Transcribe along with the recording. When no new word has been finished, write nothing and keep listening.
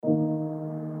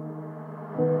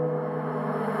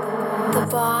The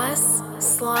boss,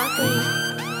 sloppy.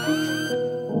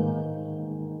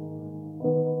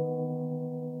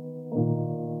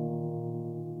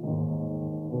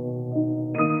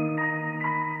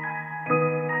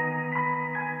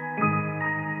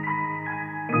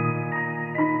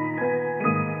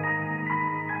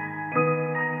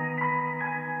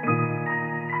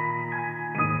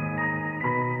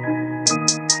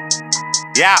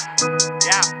 Yeah,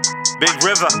 Big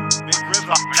River,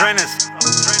 Trentahz,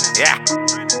 yeah,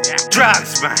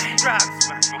 drugs, man.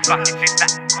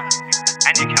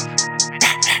 And you come.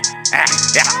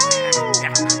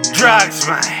 Drugs,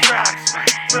 man.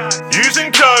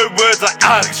 Using code words like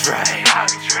X-ray.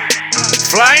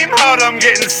 Flame hot, I'm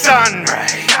getting sun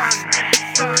rays.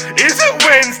 Is it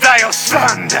Wednesday or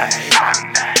Sunday?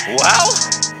 Well.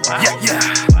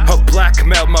 I've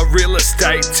blackmailed my real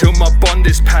estate till my bond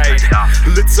is paid.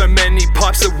 Lit so many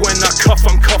pipes that when I cough,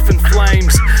 I'm coughing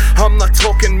flames. I'm not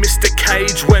talking Mr.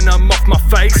 Cage when I'm off my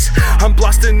face. I'm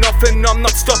blasting off and I'm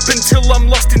not stopping till I'm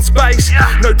lost in space.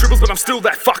 No dribbles, but I'm still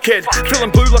that fuckhead.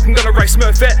 Feeling blue like I'm gonna race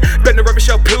Smurfette. Bender over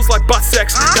shell pills like butt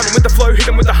sex. Coming with the flow, hit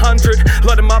 'em with 100.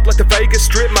 Light 'em up like the Vegas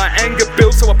Strip. My anger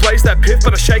builds, so I blaze that piff,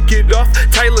 but I shake it off.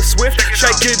 Taylor Swift,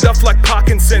 shake it off like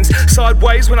Parkinson's.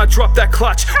 Sideways when I drop that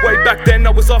clutch. Way back then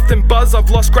I was often buzzed. I've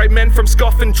lost great men from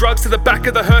scoffing drugs to the back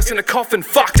of the hearse in a coffin.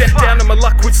 Fuck, down on my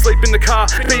luck would sleep in the car.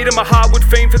 Beat in my heart would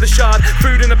fiend for the shard.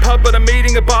 Food in a pub but I'm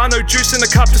eating a bar. No juice in a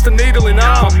cup, just a needle in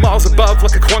arm. I'm miles above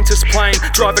like a Qantas plane.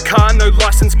 Drive a car, no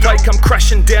license plate. Come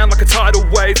crashing down like a tidal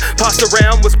wave. Passed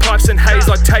around was pipes and haze.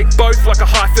 I'd take both like a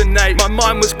hyphenate. My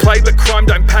mind was played but crime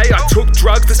don't pay. I took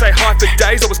drugs to stay high for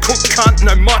days. I was cooked cunt,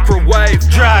 no microwave.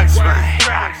 Drugs, man.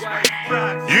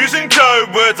 Using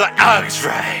code words like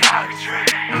X-ray.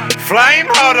 Flame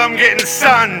hot, I'm getting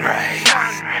sun rays.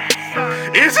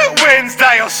 Is it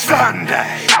Wednesday or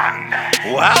Sunday?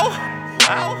 Well,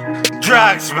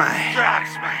 drugs,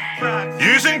 man.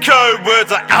 Using code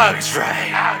words like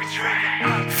X-ray.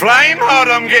 Flame hot,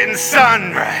 I'm getting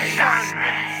sun rays.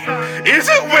 Is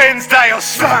it Wednesday or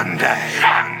Sunday?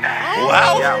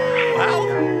 Well,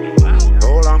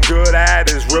 all I'm good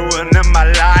at is ruining my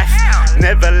life.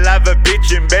 Never love a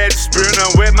bitch in bed,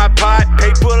 spooning with my pipe.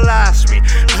 People ask me,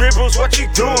 Dribbles, what you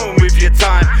doing with your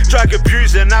time? Drug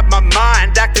abusing up my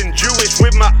mind, acting Jewish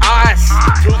with my eyes.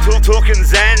 Talking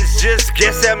Zans, just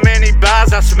guess how many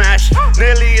bars I smashed.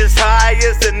 Nearly as high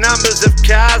as the numbers of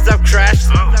cars I've crashed.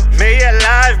 Me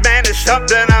alive, man, is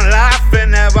something I'm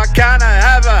laughing at. Why can't I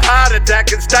have a heart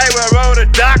attack and stay where all the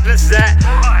darkness at?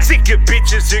 Sick of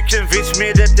bitches who convince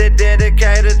me that they're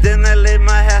dedicated. Then they leave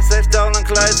my house, they've stolen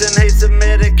clothes and heaps of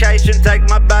medication. Take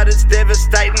my butt, it's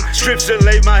devastating. Strips and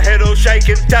leave my head all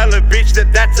shaking. Tell a bitch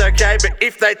that that's okay, but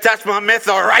if they touch my meth,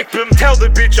 I'll rape them. Tell the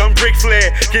bitch I'm Brick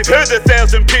Flair, give her the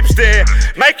 1,000 pips there.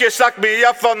 Make her suck me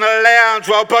up on the lounge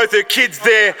while both her kids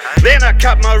there. Then I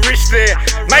cut my wrist there,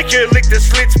 make her lick the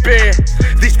slits bare.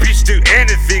 This bitch do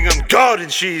anything, I'm God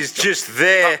and she's just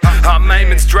there. I'm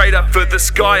aiming straight up for the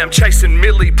sky, I'm chasing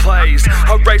Millie plays.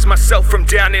 I raised myself from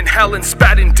down in hell and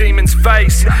spat in demon's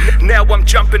face. Now I'm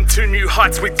jumping to new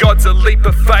heights with God's a leap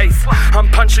of faith. I'm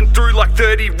punching through like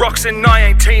 30 rocks and I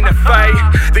ain't Tina Fey.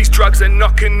 These drugs are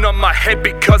knocking on my head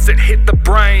because it hit the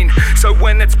brain. So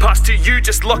when it's passed to you,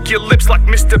 just lock your lips like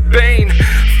Mr. Bean.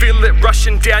 Feel it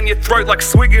rushing down your throat like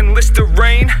swigging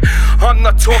Listerine. I'm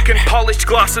not talking polished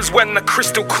glasses when the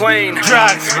crystal clean.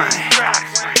 Drugs, man.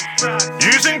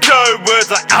 Using code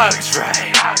words like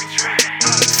X-ray.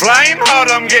 Flame hot,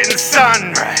 I'm getting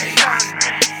sun rays.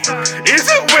 Is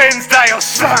it Wednesday or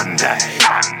Sunday?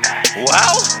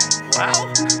 Well,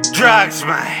 drugs,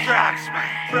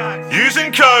 man.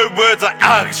 Using code words like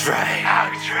X-ray.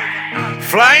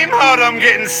 Flame hot, I'm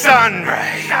getting sun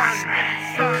rays.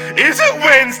 Is it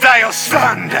Wednesday or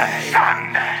Sunday?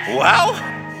 Well.